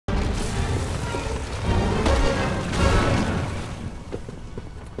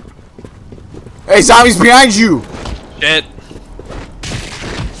Hey, zombies behind you! Shit.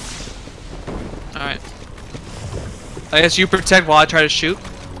 Alright. I guess you protect while I try to shoot.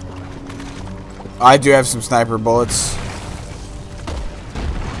 I do have some sniper bullets.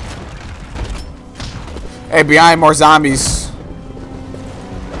 Hey, behind, more zombies.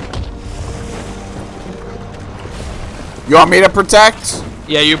 You want me to protect?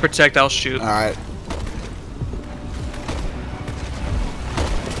 Yeah, you protect, I'll shoot. Alright.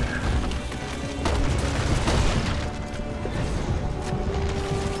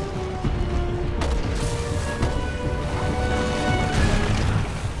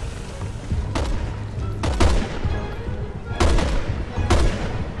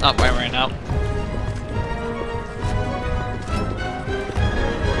 Oh, I ran out.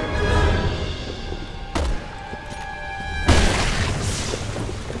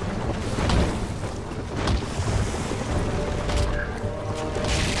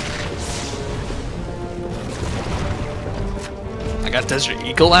 I got Desert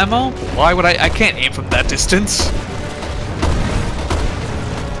Eagle ammo? Why would I can't aim from that distance.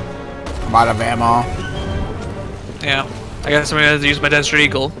 I'm out of ammo. Yeah. I guess I'm gonna have to use my Desert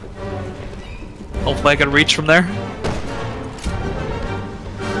Eagle. Hopefully I can reach from there.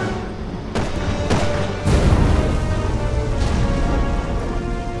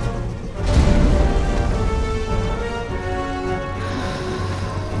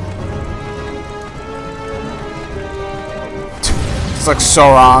 This looks so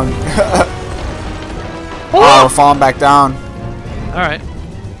wrong. Oh, we're falling back down. Alright.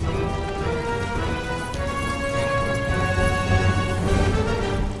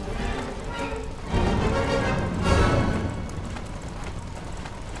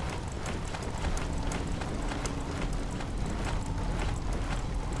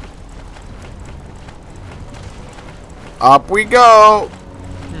 Up we go.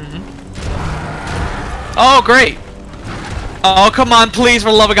 Oh, great! Oh, come on, please, for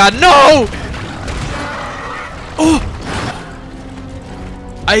the love of God, no! Oh!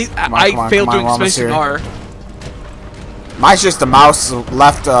 I failed doing space and R. Mine's just the mouse,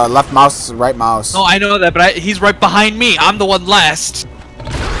 left mouse, right mouse. No, I know that, but he's right behind me. I'm the one last.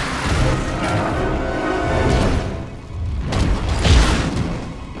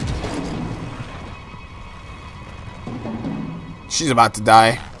 She's about to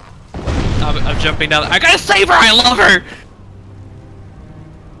die. I'm jumping down. I gotta save her! I love her!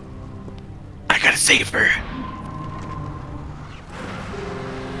 I gotta save her.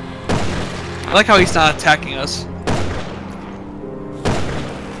 I like how he's not attacking us.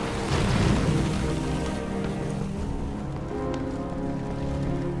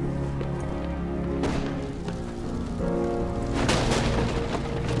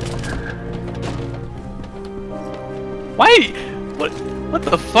 Why? What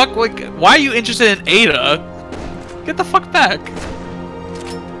the fuck? Like, why are you interested in Ada? Get the fuck back.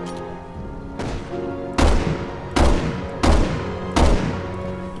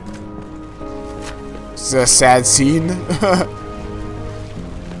 This is a sad scene.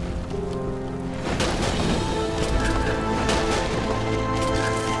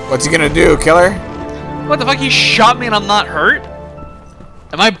 What's he gonna do? Kill her? What the fuck? He shot me and I'm not hurt?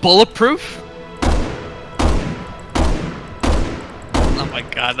 Am I bulletproof? Oh my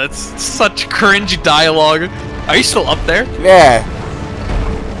god, that's such cringe dialogue. Are you still up there? Yeah.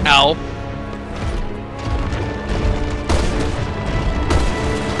 Ow.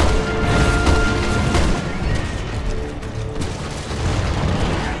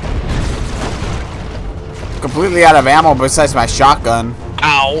 Completely out of ammo besides my shotgun.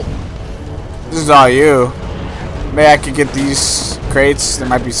 Ow. This is all you. Maybe I could get these crates. There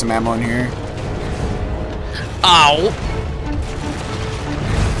might be some ammo in here. Ow.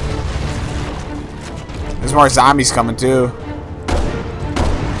 There's more zombies coming too.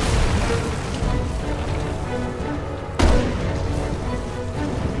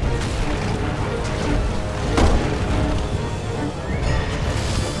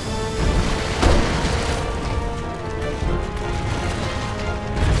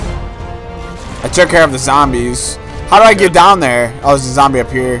 I took care of the zombies. How do I get down there? Oh, there's a zombie up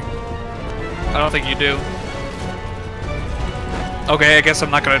here. I don't think you do. Okay, I guess I'm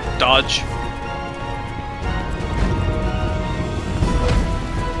not gonna dodge.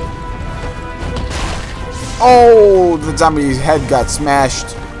 Oh, the zombie's head got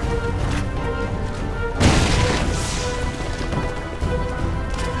smashed.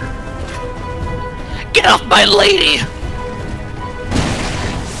 Get off my lady!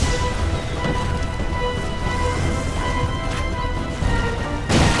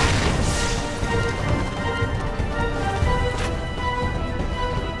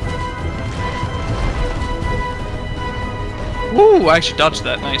 Ooh, I actually dodged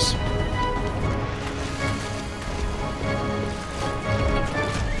that. Nice.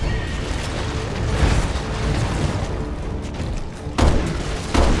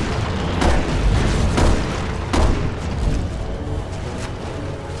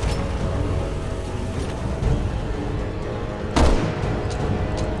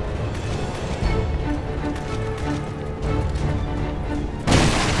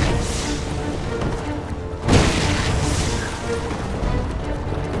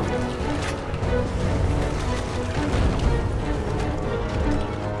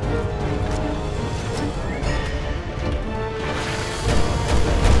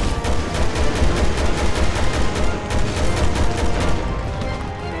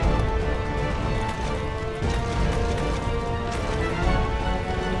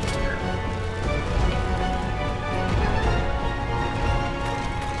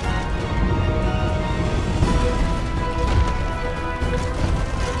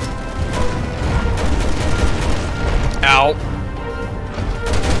 Ow.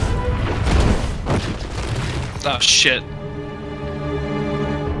 Oh shit.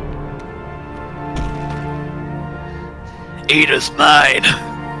 Ada's mine.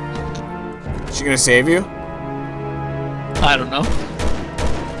 She gonna save you? I don't know.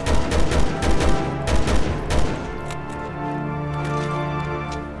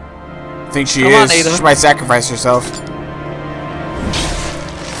 I think she Come on, is. Ada. She might sacrifice herself.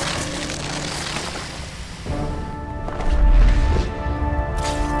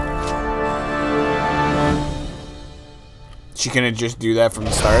 She couldn't just do that from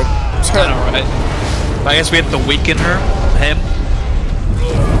the start. I know, right? But I guess we have to weaken him.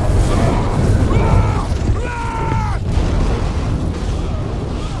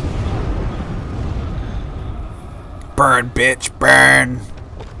 Burn, bitch, burn.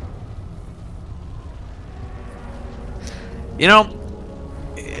 You know,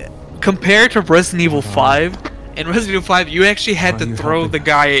 compared to Resident Evil 5, in Resident Evil 5, you actually had to throw the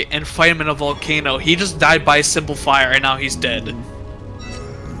guy and fight him in a volcano. He just died by simple fire, and now he's dead.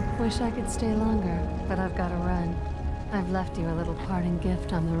 Wish I could stay longer, but I've got to run. I've left you a little parting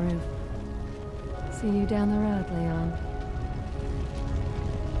gift on the roof. See you down the road, Leon.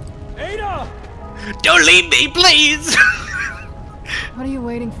 Ada! Don't leave me, please! What are you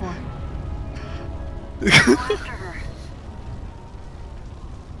waiting for?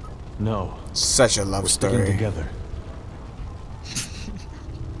 No. Such a love We're sticking story. together.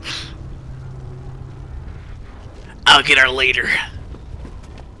 I'll get her later.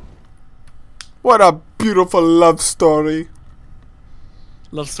 What a beautiful love story.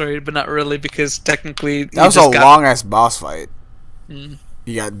 Love story, but not really, because technically That was a long ass boss fight.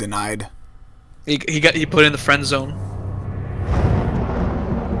 He got denied. He put in the friend zone.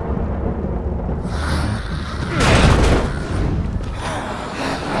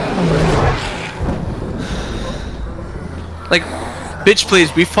 Like, bitch,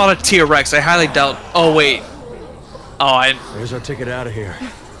 please. We fought a T-Rex. I highly doubt. Oh wait. Oh, There's our ticket out of here.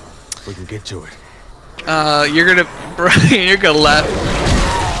 We can get to it. you're gonna, Brian, you're gonna laugh.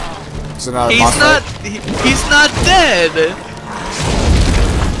 It's another He's boss not. fight. He's not dead.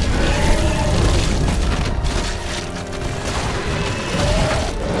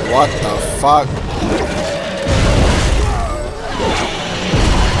 What the fuck?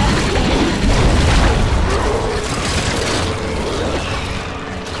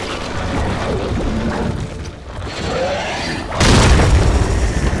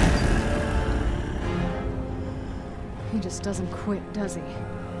 He just doesn't quit, does he?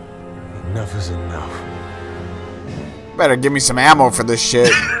 Enough is enough. Better give me some ammo for this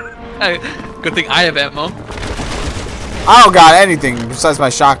shit. Hey, good thing I have ammo. I don't got anything besides my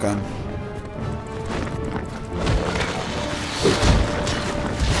shotgun.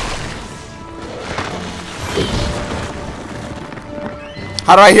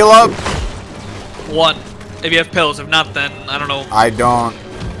 How do I heal up? One. If you have pills, if not, then I don't know. I don't.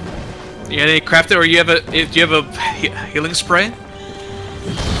 You got any crafted, or you have a? Do you have a healing spray?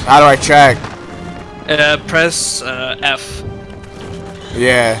 How do I check? Press F.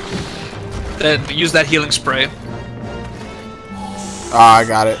 Yeah. Then use that healing spray. Oh, I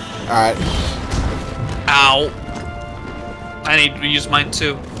got it. Alright. Ow. I need to use mine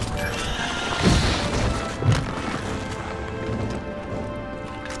too.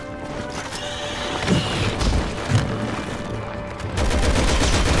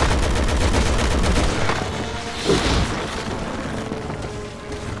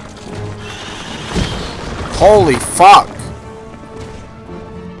 Holy fuck.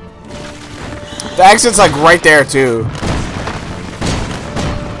 The exit's like right there too.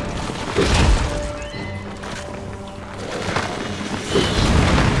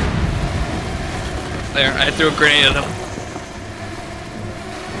 There, I threw a grenade at him.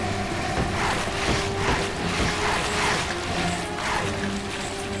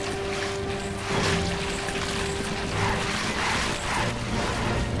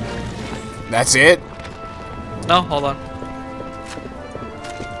 That's it? No, hold on.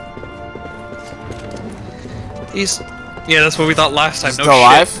 Yeah, that's what we thought last time. He's no still shit.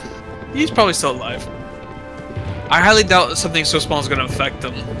 alive? He's probably still alive. I highly doubt something so small is gonna affect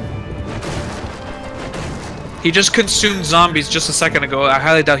him. He just consumed zombies just a second ago. I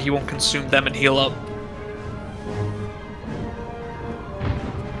highly doubt he won't consume them and heal up.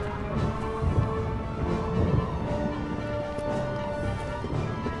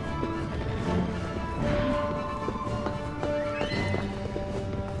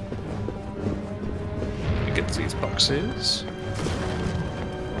 Get these boxes.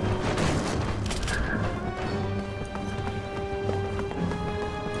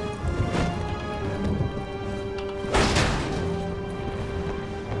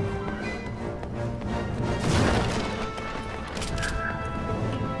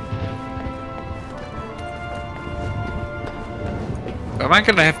 Am I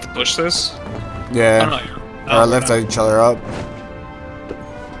gonna have to push this? Yeah. Oh, no, Or lift each other up.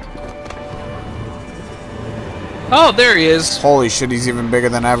 Oh, there he is. Holy shit, he's even bigger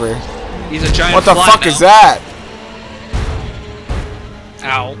than ever. He's a giant What the fly fuck now. is that?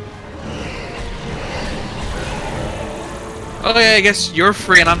 Ow. Oh yeah, I guess you're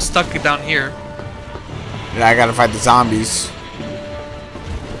free and I'm stuck down here. Yeah, I gotta fight the zombies.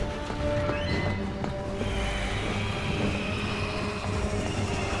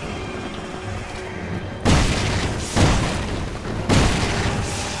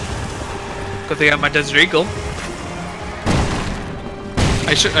 Good thing I have my Desert Eagle.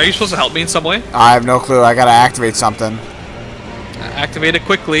 Are you supposed to help me in some way? I have no clue. I gotta activate something. Activate it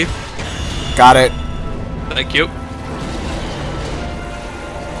quickly. Got it. Thank you.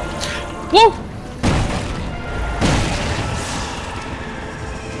 Whoa!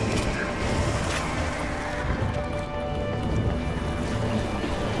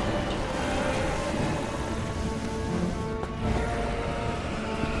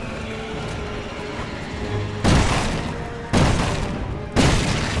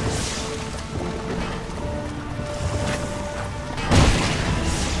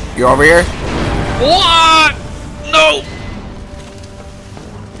 You over here? What? No!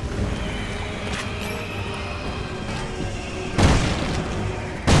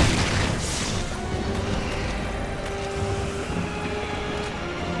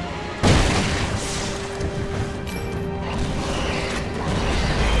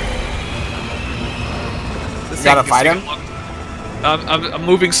 You gotta fight him? I'm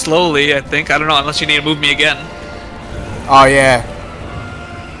moving slowly, I think. I don't know, unless you need to move me again. Oh, yeah.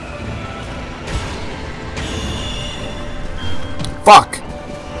 Fuck!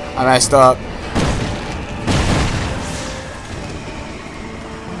 I messed up.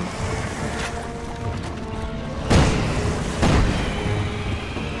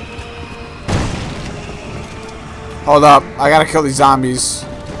 Hold up, I gotta kill these zombies.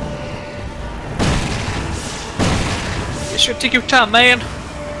 You should take your time, man.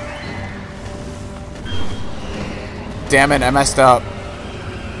 Damn it, I messed up.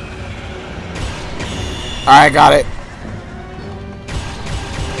 Alright, got it.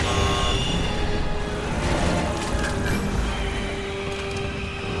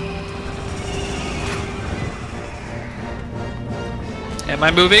 Am I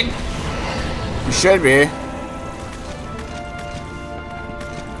moving? You should be.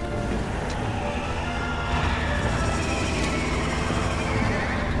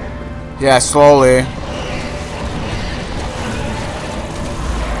 Yeah, slowly.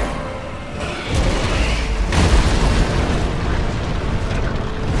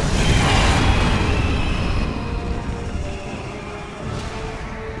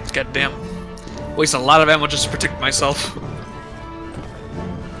 Goddamn. Waste a lot of ammo just to protect myself.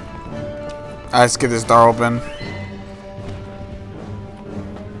 Let's get this door open.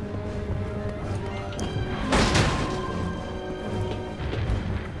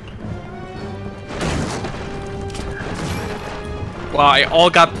 Wow, I all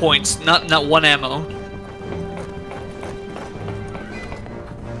got points, not one ammo.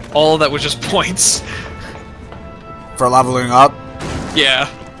 All that was just points. For leveling up. Yeah.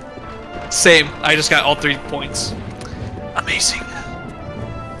 Same. I just got all 3 points. Amazing.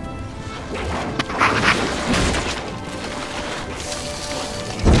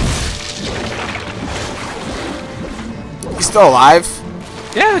 He's still alive?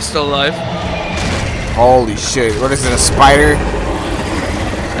 Yeah, he's still alive. Holy shit. What is it, a spider?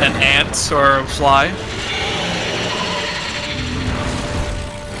 An ant or a fly.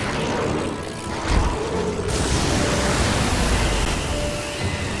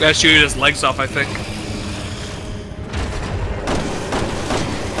 Gotta shoot his legs off, I think.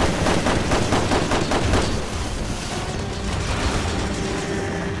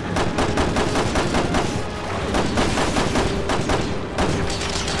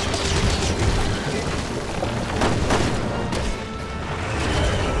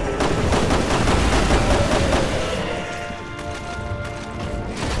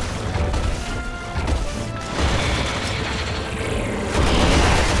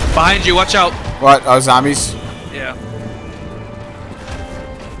 Behind you, watch out. What? Oh, zombies? Yeah.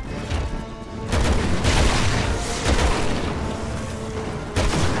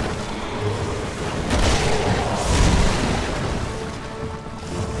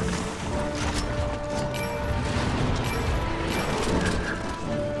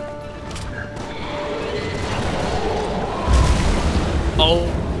 Oh.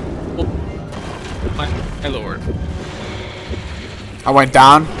 My lord. I went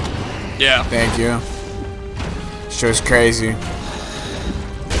down? Yeah. Thank you. Shit was crazy.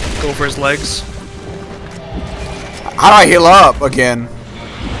 Go for his legs. How do I heal up again?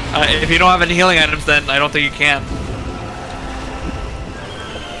 If you don't have any healing items, then I don't think you can.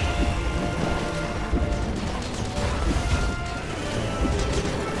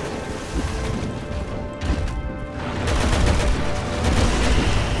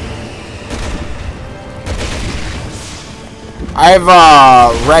 I have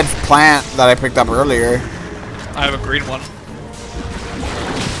a red plant that I picked up earlier. I have a green one.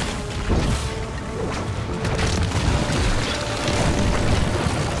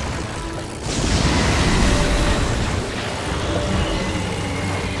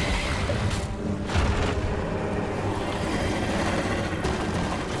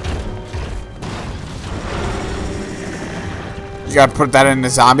 You gotta put that in the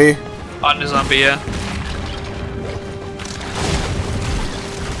zombie? On the zombie, yeah.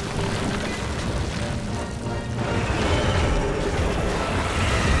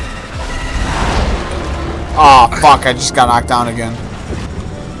 Oh, fuck, I just got knocked down again.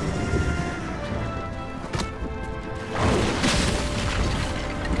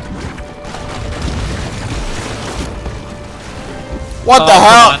 What the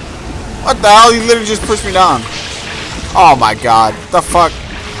hell? What the hell? You literally just pushed me down. Oh my god. The fuck?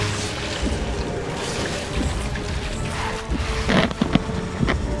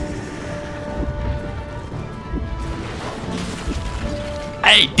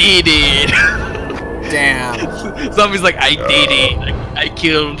 I did it! Damn. Zombie's like, I did it. I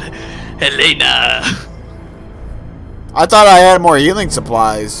killed Helena. I thought I had more healing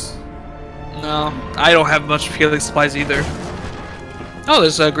supplies. No, I don't have much healing supplies either. Oh,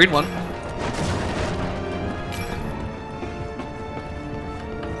 there's a green one.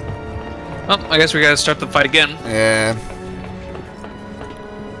 Oh, I guess we gotta start the fight again. Yeah.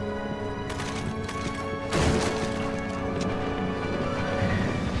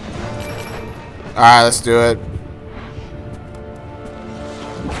 Alright, let's do it.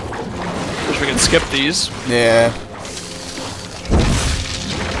 Wish we could skip these. Yeah.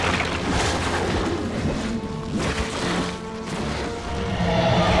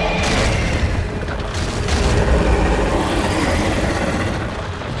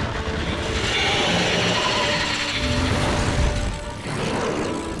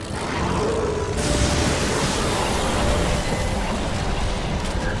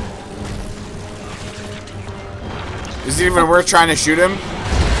 Is it even worth trying to shoot him?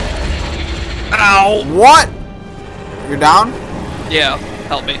 Ow! What? You're down? Yeah,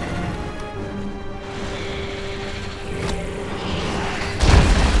 help me.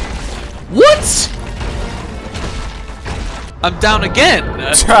 What? I'm down again.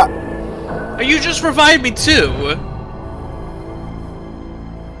 You just revived me too.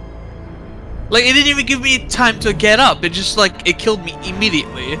 Like, it didn't even give me time to get up. It just, like, it killed me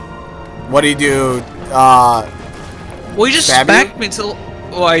immediately. What do you do? Well, he just stab smacked you? me until...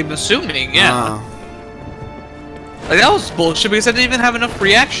 Well, I'm assuming, yeah. Like, that was bullshit because I didn't even have enough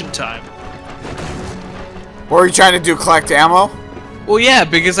reaction time. What were you trying to do? Collect ammo? Well, yeah,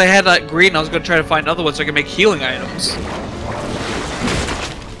 because I had that green, I was going to try to find other ones so I could make healing items.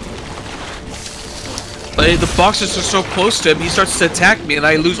 But the boxers are so close to him, he starts to attack me and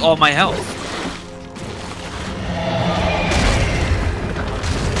I lose all my health.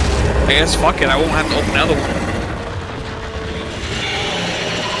 I guess fuck it, I won't have to open another one.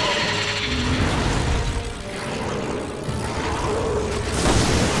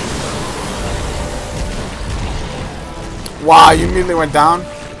 Wow, you immediately went down?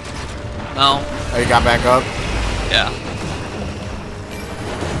 No. Oh, you got back up? Yeah.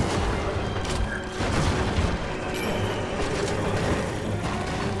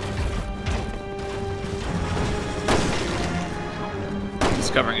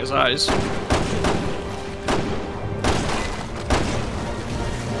 he's covering his eyes.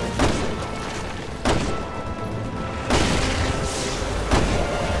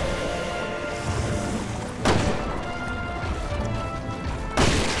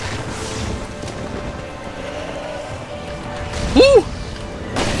 Woo!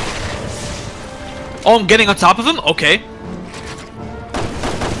 Oh, I'm getting on top of him? Okay.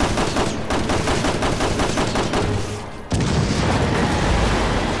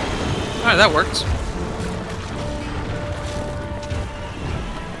 Alright, that worked.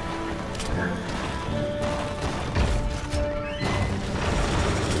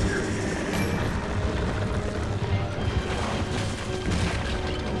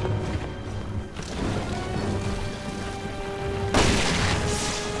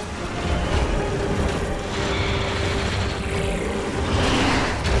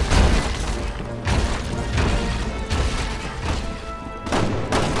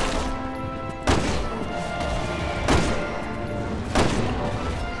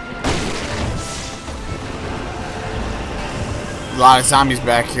 A lot of zombies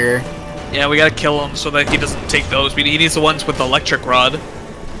back here. Yeah, we gotta kill him so that he doesn't take those. He needs the ones with the electric rod.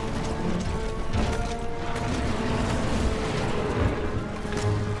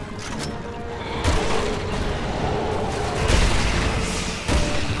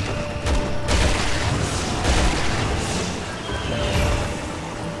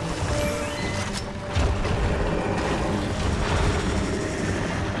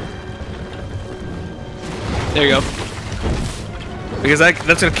 There you go. Because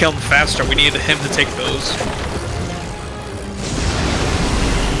that's gonna kill him faster. We need him to take those.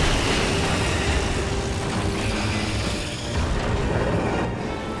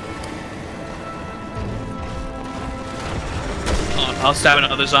 Oh, I'll stab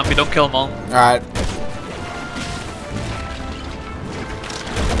another zombie. Don't kill them all. Alright.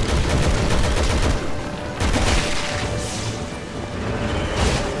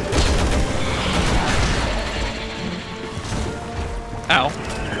 Ow.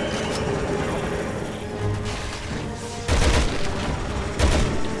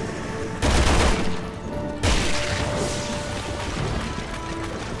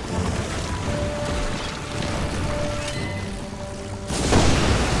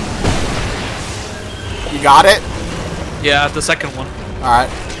 You got it? Yeah, the second one. Alright.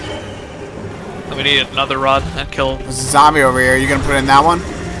 And we need another rod and kill him. There's a zombie over here. You gonna put it in that one?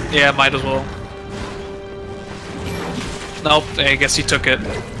 Yeah, might as well. Nope, I guess he took it.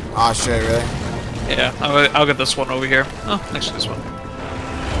 Oh shit, really? Yeah, I'll get this one over here. Oh, actually this one.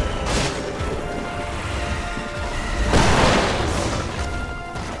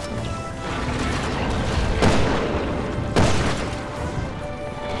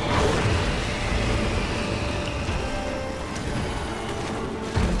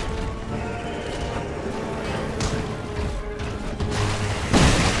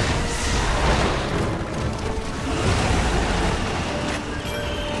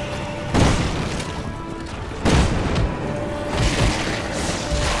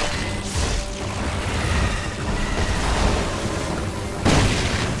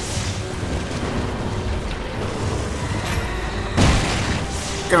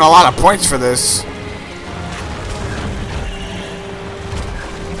 Getting a lot of points for this.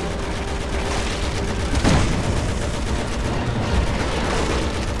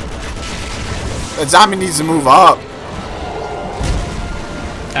 That zombie needs to move up.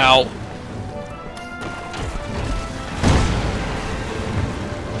 Ow.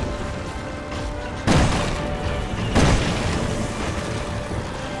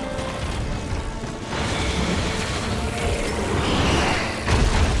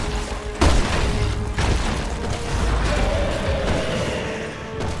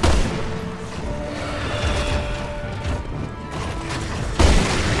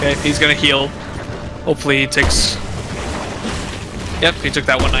 Okay, he's gonna heal. Hopefully he takes... Yep, he took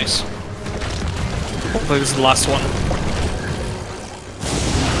that one, nice. Hopefully this is the last one.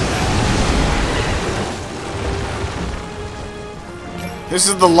 This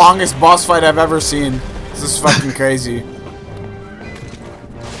is the longest boss fight I've ever seen. This is fucking crazy.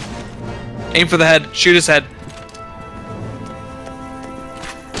 Aim for the head. Shoot his head.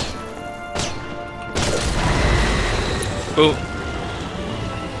 Ooh.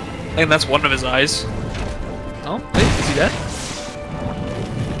 I think that's one of his eyes. Oh, wait, is he dead?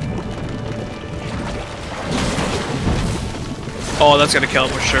 Oh, that's gonna kill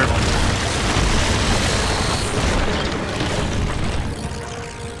him for sure.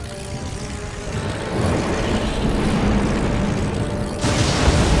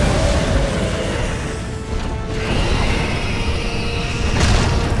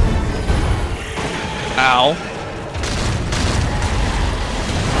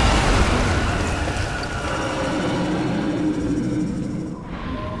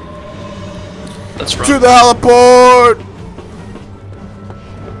 Let's run. To the heliport!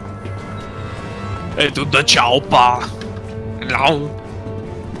 To the chopper. No.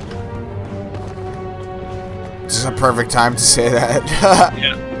 This is a perfect time to say that.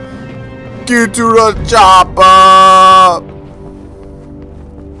 Yeah. Get to the chopper!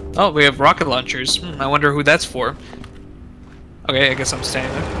 Oh, we have rocket launchers. I wonder who that's for. Okay, I guess I'm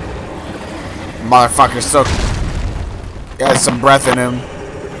staying there. Motherfucker still has some breath in him.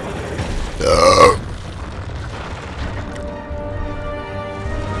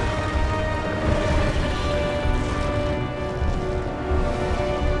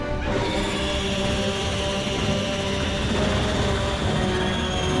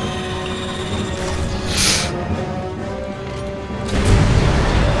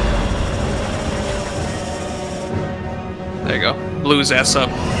 There you go. Blew his ass up.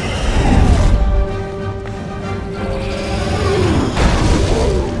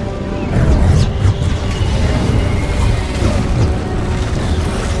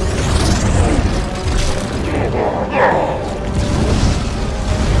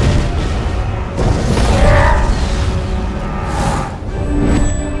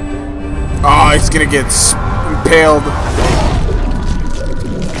 Oh, he's gonna get impaled.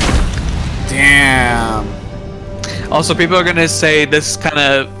 Damn. Also, people are gonna say this is kind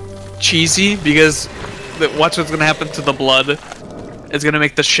of cheesy because watch what's gonna happen to the blood. It's gonna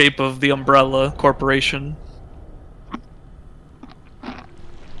make the shape of the Umbrella Corporation.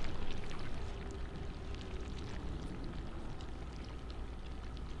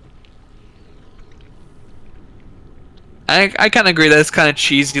 I kind of agree that it's kind of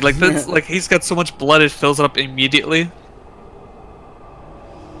cheesy. Like that's like he's got so much blood it fills it up immediately.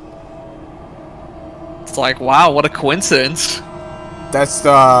 It's like, wow, what a coincidence. That's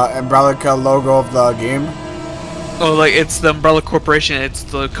the Umbrella logo of the game. Oh, like it's the Umbrella Corporation. It's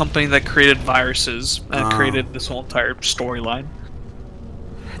the company that created viruses and created this whole entire storyline.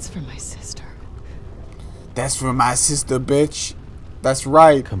 That's for my sister. That's for my sister, bitch. That's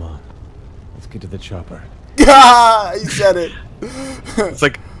right. Come on. Let's get to the chopper. Yeah, he said it. It's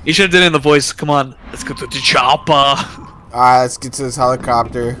like you should have did it in the voice. Come on, let's go to the chopper. Alright, let's get to this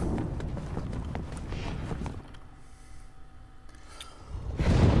helicopter.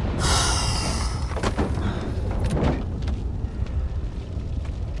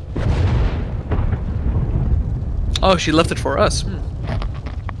 Oh, she left it for us.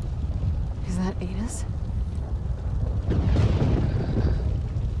 Is that Ada's?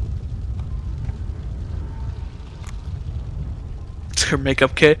 It's her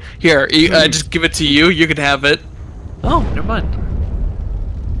makeup kit. Here, I just give it to you. You can have it. Oh, never mind.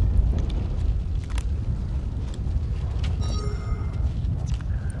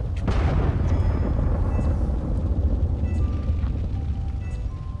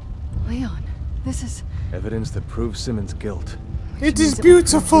 Leon, this is... Evidence that proves Simmons' guilt. It is means will prove your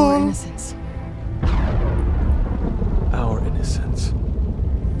beautiful. innocence. Our innocence.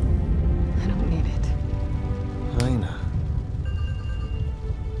 I don't need it. Lena.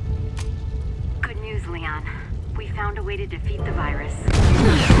 Good news, Leon. We found a way to defeat the virus.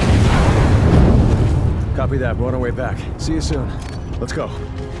 Copy that. We're on our way back. See you soon. Let's go.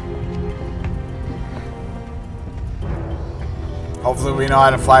 Hopefully we know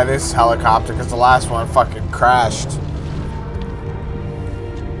how to fly this helicopter because the last one fucking crashed.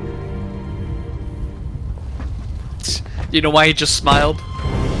 You know why he just smiled?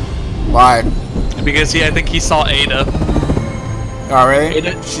 Why? Because I think he saw Ada. Oh, really?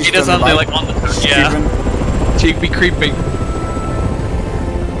 Ada's on there, like on the Creeping? She'd be creeping.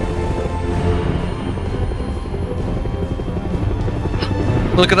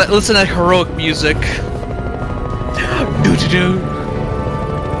 Look at that! Listen to that heroic music. Do do do.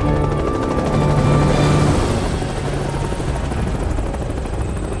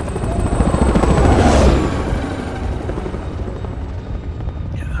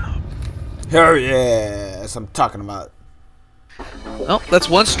 Hell yeah, that's what I'm talking about. Oh, that's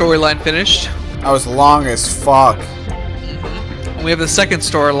one storyline finished. That was long as fuck. And we have the second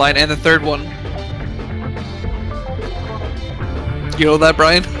storyline and the third one. You know that,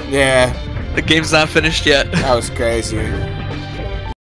 Brian? Yeah, The game's not finished yet. that was crazy.